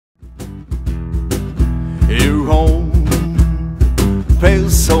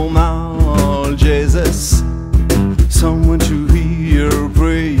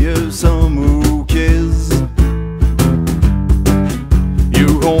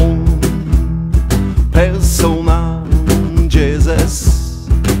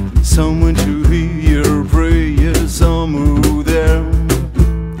someone to hear your prayers, somewhere there.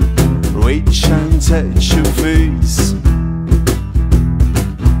 Reach and touch your face.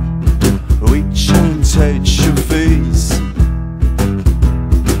 Reach and touch your face.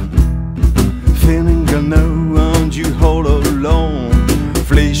 Feeling around you all alone.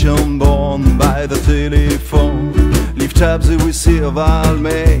 Flesh unborn by the telephone. Leave tabs that we see of I'll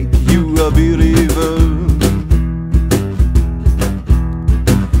make you a believer.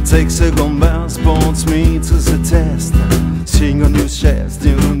 Takes a compass, points me to the test. Sing on your chest,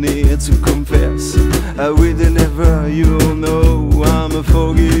 you need to confess. I will deliver, you know I'm a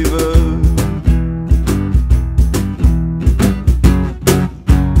forgiver.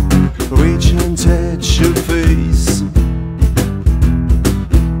 Reach and touch your face.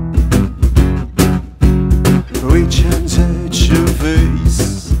 Reach and touch your face.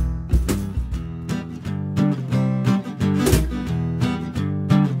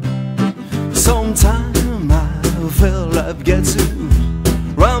 Sometime I feel I've got to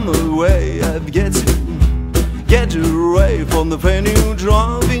run away, I've got to get away from the pain you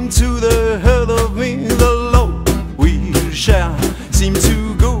drive into the heart of me. The love we share seem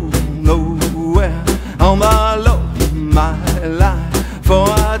to go nowhere. Oh my love, my life, for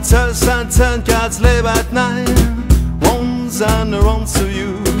I toss and turn, can't sleep at night. Once and runs to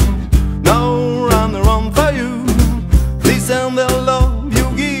you, no run for you. This and the love you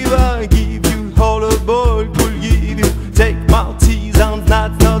give, I give you all the boy could give you. Take my tears and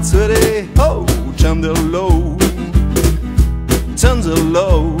not today. Oh, turn the low, turn the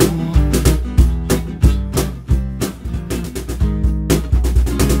low.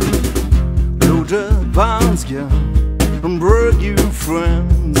 Load up arms, girl, and break you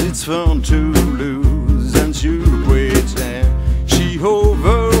friends. It's fun to